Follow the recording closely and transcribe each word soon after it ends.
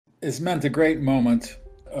is meant a great moment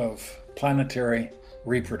of planetary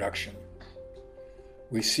reproduction.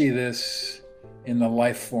 We see this in the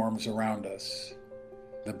life forms around us,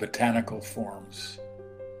 the botanical forms,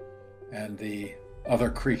 and the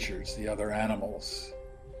other creatures, the other animals.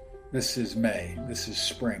 This is May, this is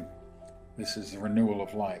spring, this is the renewal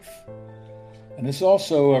of life. And it's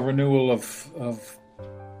also a renewal of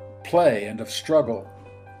play and of struggle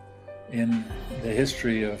in the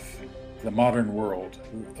history of the modern world,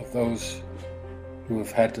 of those who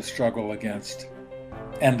have had to struggle against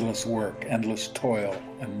endless work, endless toil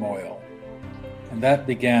and moil. And that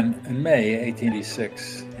began in May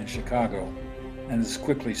 1886 in Chicago and has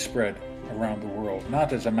quickly spread around the world,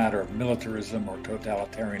 not as a matter of militarism or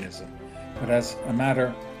totalitarianism, but as a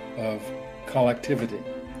matter of collectivity.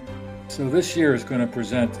 So this year is going to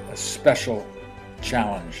present a special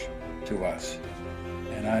challenge to us.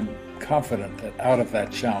 And I'm confident that out of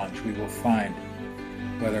that challenge we will find,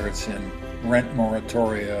 whether it's in rent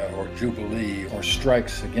moratoria or jubilee or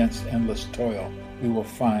strikes against endless toil, we will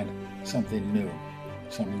find something new,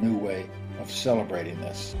 some new way of celebrating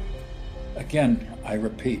this. Again, I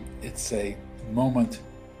repeat, it's a moment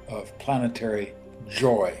of planetary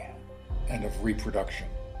joy and of reproduction.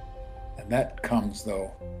 And that comes,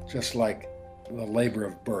 though, just like the labor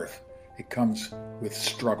of birth, it comes with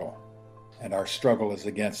struggle. And our struggle is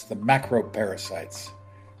against the macro parasites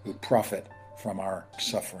who profit from our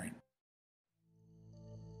suffering.